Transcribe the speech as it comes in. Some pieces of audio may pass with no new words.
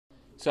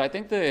So I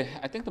think the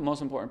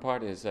most important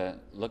part is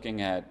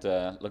looking at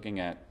the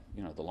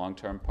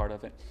long-term part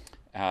of it.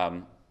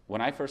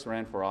 When I first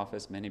ran for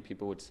office, many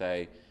people would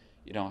say,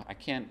 I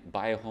can't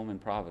buy a home in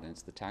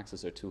Providence. The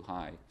taxes are too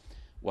high.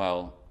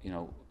 Well,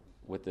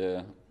 with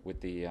the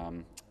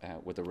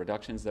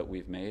reductions that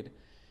we've made,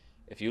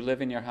 if you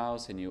live in your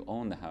house and you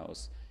own the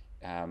house,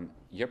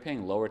 you're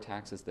paying lower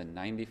taxes than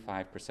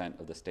 95%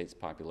 of the state's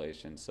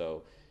population.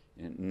 So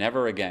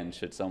never again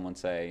should someone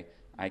say,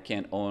 I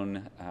can't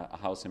own a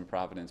house in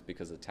Providence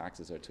because the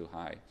taxes are too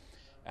high.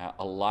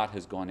 A lot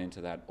has gone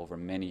into that over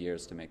many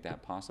years to make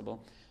that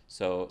possible.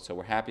 So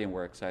we're happy and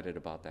we're excited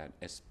about that,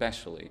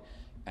 especially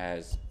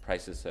as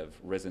prices have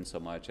risen so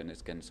much and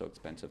it's getting so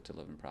expensive to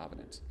live in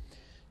Providence.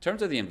 In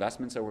terms of the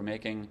investments that we're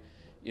making,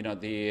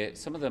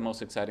 some of the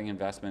most exciting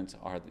investments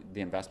are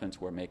the investments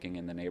we're making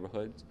in the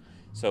neighborhoods.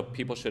 So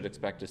people should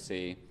expect to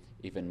see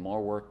even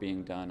more work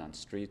being done on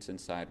streets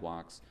and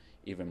sidewalks,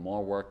 even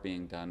more work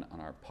being done on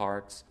our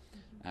parks,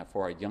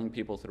 for our young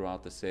people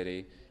throughout the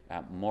city,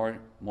 more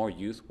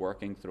youth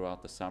working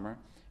throughout the summer,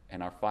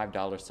 and our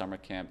 $5 summer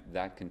camp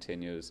that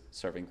continues,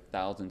 serving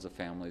thousands of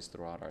families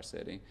throughout our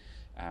city.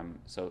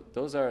 So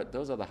those are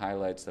the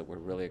highlights that we're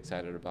really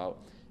excited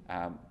about.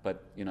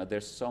 But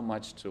there's so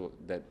much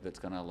that's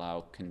going to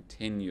allow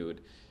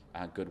continued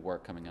good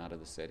work coming out of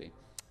the city.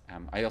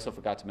 I also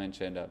forgot to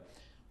mention,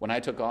 when I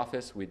took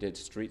office, we did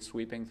street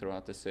sweeping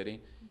throughout the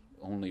city,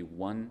 only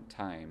one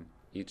time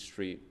each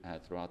street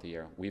throughout the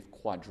year. We've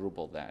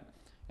quadrupled that.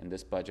 In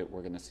this budget,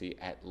 we're going to see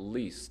at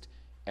least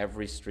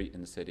every street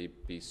in the city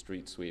be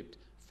street swept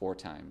 4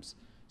 times.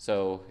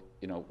 So,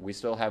 we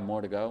still have more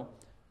to go,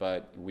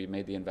 but we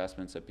made the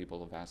investments that people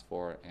have asked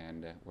for,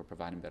 and we're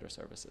providing better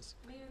services.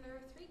 Mayor, there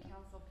are 3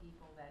 council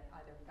people that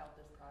either felt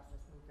this process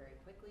move very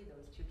quickly,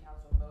 those 2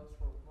 council votes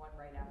were one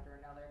right after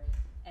another,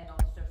 and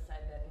also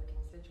said that their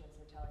constituents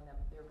are telling them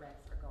their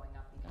rents are going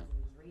up because of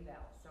these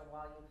revals. So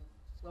while you've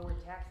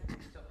lowered taxes,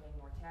 you're still paying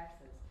more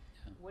taxes.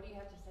 What do you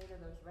have to say to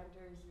those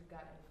renters? You've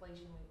got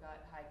inflation, we've got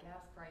high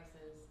gas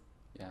prices,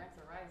 rents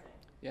are rising.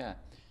 Yeah,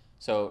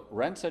 so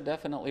rents are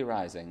definitely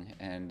rising,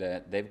 and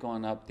they've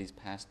gone up these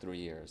past 3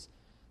 years.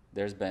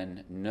 There's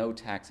been no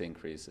tax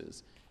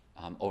increases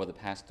over the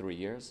past 3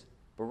 years,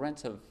 but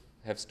rents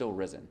have still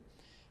risen.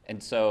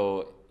 And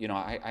so,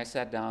 I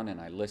sat down and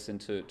I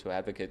listened to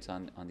advocates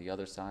on the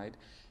other side,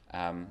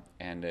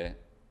 and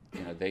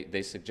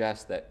they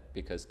suggest that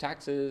because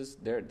taxes,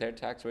 their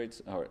tax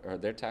rates or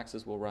their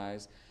taxes will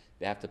rise,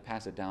 they have to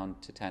pass it down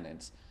to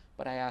tenants.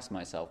 But I asked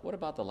myself, what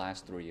about the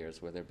last 3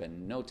 years where there have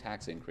been no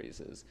tax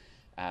increases?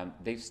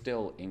 They've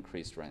still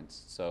increased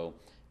rents. So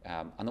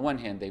on the one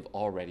hand, they've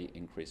already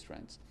increased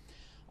rents.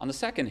 On the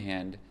second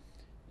hand,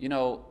 at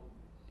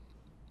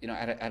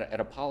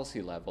a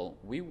policy level,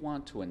 we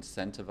want to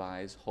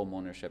incentivize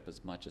homeownership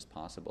as much as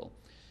possible.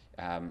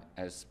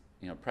 As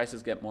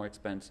prices get more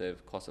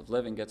expensive, cost of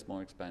living gets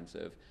more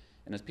expensive,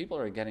 and as people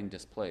are getting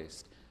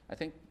displaced, I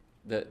think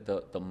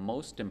the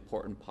most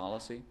important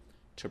policy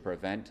to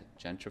prevent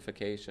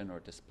gentrification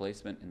or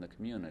displacement in the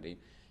community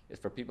is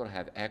for people to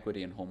have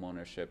equity in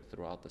homeownership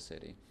throughout the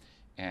city.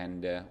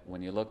 And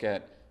when you look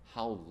at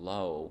how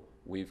low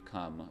we've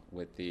come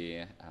with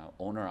the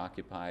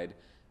owner-occupied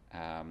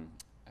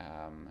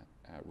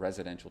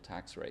residential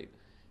tax rate,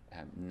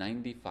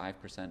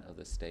 95% of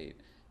the state,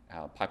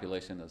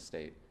 population of the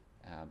state,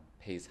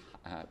 pays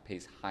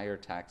higher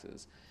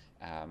taxes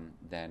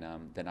than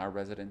our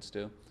residents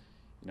do.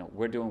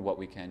 We're doing what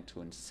we can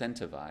to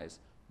incentivize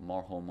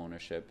more home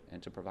ownership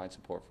and to provide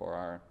support for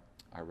our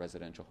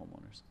residential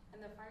homeowners.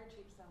 And the fire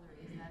chief's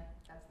salary,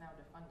 that's now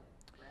defunded,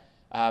 correct?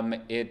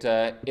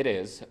 It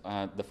is.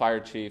 The fire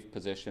chief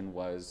position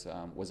was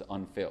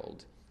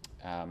unfilled,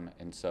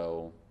 and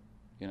so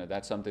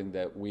that's something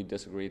that we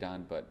disagreed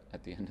on, but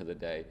at the end of the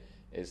day,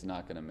 is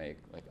not going to make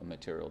like a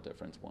material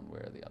difference one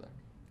way or the other.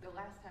 The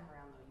last time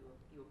around, though,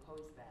 you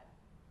opposed that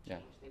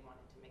change they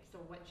wanted to make. So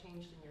what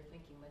changed in your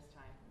thinking this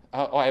time?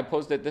 I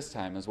opposed it this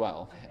time as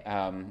well.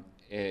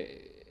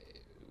 Okay.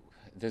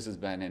 This has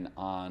been an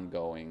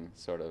ongoing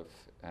sort of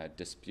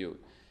dispute.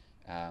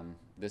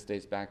 This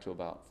dates back to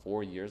about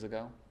 4 years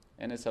ago,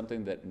 and it's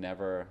something that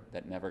never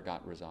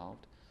got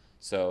resolved.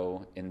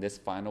 So in this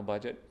final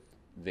budget,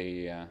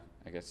 I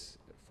guess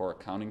for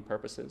accounting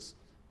purposes,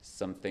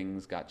 some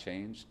things got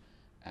changed,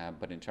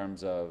 but in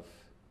terms of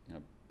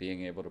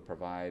being able to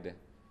provide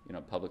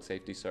public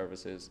safety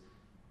services,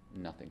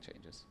 nothing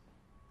changes.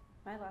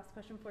 My last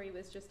question for you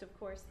is just, of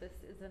course,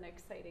 this is an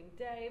exciting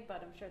day,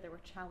 but I'm sure there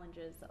were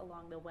challenges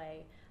along the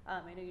way.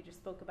 I know you just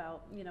spoke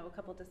about, a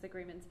couple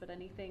disagreements, but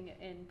anything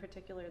in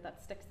particular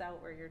that sticks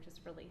out where you're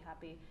just really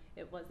happy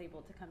it was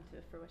able to come to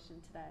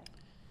fruition today?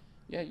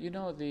 Yeah,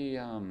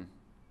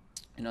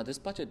 this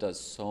budget does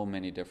so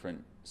many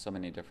different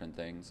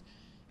things.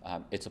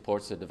 It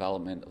supports the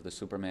development of the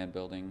Superman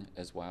building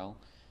as well.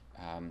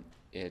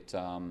 It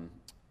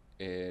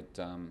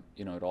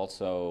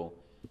also,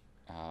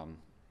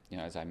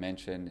 as I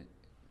mentioned,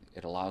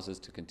 it allows us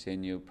to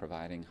continue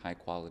providing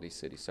high-quality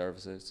city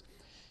services.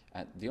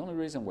 The only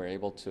reason we're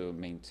able to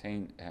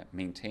maintain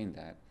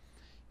that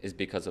is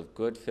because of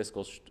good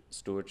fiscal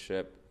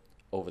stewardship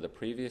over the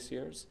previous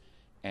years.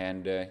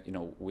 And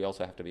we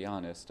also have to be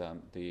honest,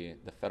 the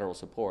federal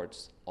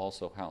supports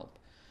also help.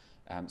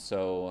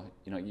 So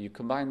you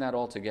combine that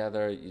all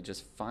together, you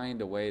just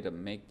find a way to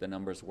make the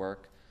numbers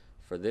work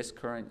for this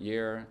current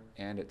year,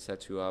 and it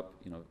sets you up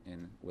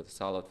with a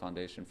solid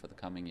foundation for the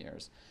coming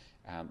years.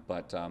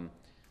 But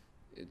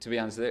to be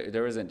honest,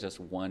 there isn't just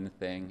one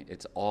thing.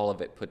 It's all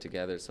of it put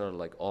together. It's sort of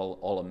like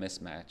all a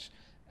mismatch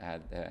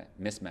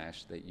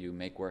that you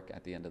make work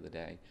at the end of the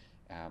day.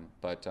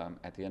 But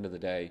at the end of the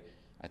day,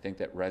 I think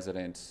that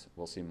residents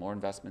will see more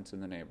investments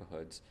in the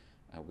neighborhoods.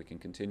 We can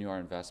continue our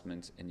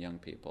investments in young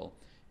people.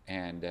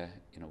 And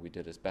we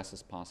did as best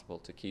as possible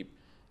to keep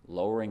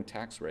lowering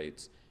tax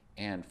rates.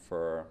 And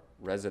for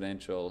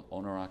residential,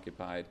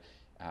 owner-occupied,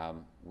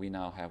 we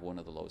now have one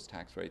of the lowest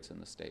tax rates in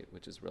the state,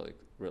 which is really,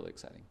 really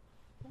exciting.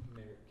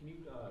 Mayor, can you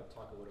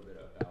talk a little bit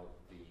about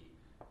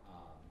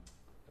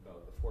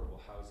affordable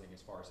housing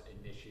as far as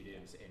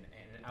initiatives and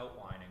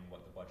outlining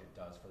what the budget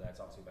does for that? It's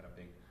obviously been a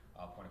big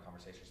point of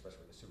conversation, especially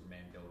with the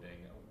Superman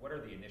building. What are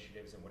the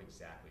initiatives and what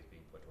exactly is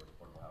being put towards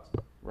affordable housing?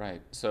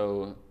 Right.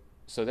 So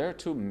there are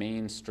two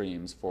main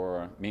streams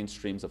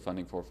of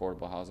funding for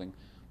affordable housing.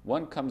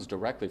 One comes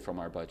directly from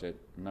our budget.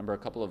 Remember, a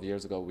couple of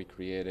years ago, we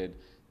created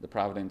the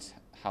Providence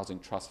Housing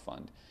Trust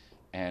Fund.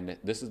 And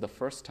this is the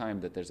first time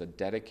that there's a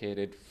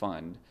dedicated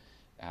fund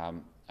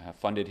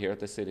funded here at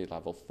the city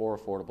level for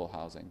affordable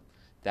housing.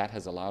 That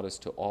has allowed us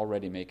to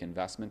already make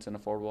investments in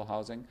affordable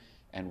housing,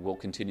 and we'll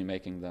continue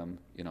making them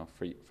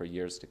for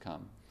years to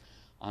come.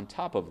 On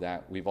top of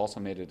that, we've also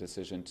made a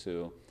decision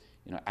to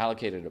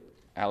allocate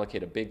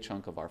a big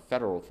chunk of our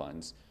federal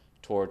funds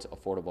towards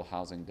affordable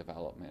housing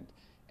development.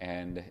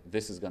 And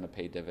this is going to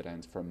pay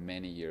dividends for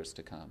many years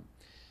to come.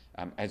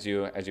 As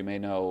you may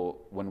know,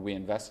 when we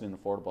invest in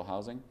affordable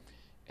housing,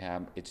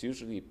 it's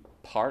usually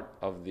part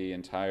of the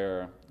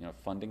entire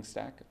funding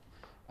stack.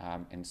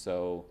 And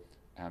so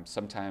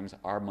sometimes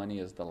our money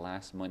is the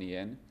last money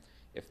in.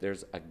 If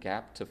there's a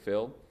gap to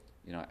fill,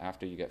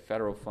 after you get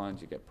federal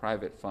funds, you get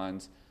private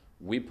funds,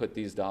 we put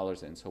these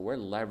dollars in. So we're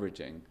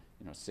leveraging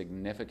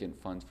significant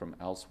funds from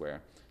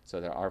elsewhere so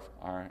that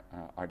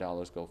our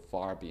dollars go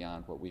far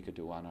beyond what we could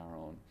do on our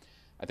own.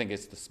 I think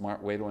it's the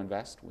smart way to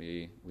invest.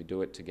 We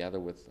do it together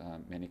with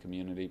many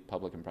community,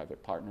 public and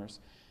private partners,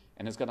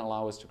 and it's going to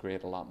allow us to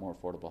create a lot more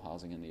affordable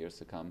housing in the years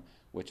to come,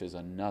 which is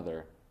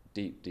another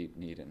deep, deep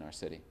need in our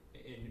city.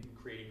 In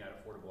creating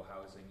that affordable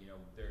housing,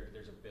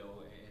 there's a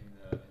bill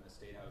in the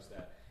State House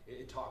that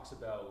it talks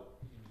about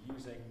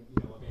using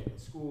abandoned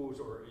schools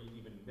or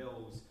even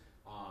mills,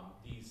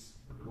 these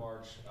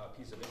large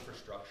pieces of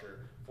infrastructure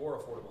for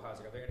affordable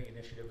housing. Are there any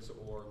initiatives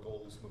or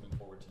goals moving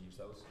forward to use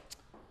those?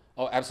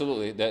 Oh,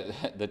 absolutely.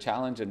 The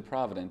challenge in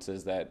Providence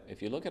is that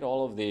if you look at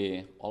all of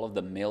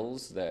the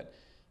mills that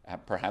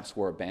perhaps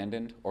were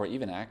abandoned or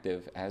even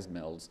active as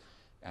mills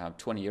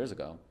 20 years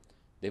ago,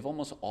 they've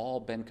almost all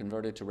been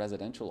converted to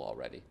residential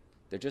already.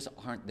 There just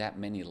aren't that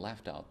many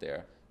left out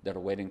there that are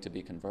waiting to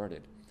be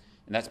converted.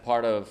 And that's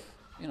part of,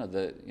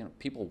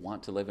 people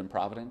want to live in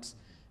Providence,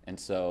 and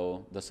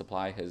so the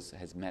supply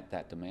has met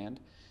that demand.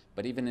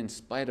 But even in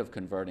spite of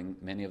converting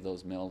many of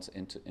those mills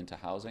into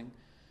housing,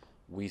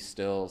 we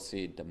still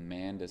see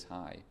demand is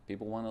high.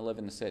 People want to live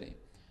in the city,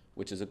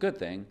 which is a good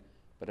thing,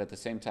 but at the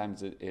same time,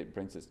 it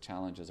brings its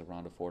challenges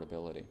around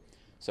affordability.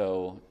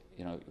 So,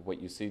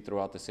 what you see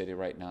throughout the city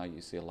right now,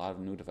 you see a lot of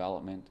new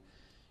development.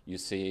 You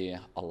see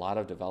a lot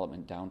of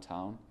development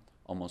downtown.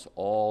 Almost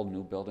all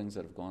new buildings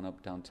that have gone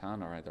up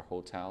downtown are either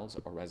hotels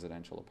or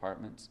residential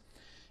apartments.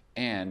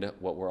 And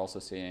what we're also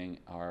seeing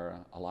are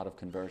a lot of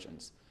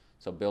conversions.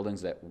 So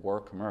buildings that were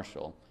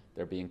commercial,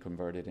 they're being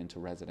converted into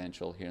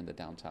residential here in the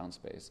downtown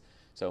space.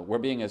 So we're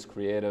being as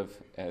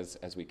creative as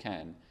we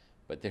can,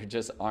 but there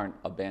just aren't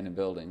abandoned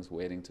buildings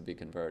waiting to be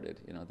converted.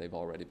 They've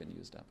already been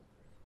used up.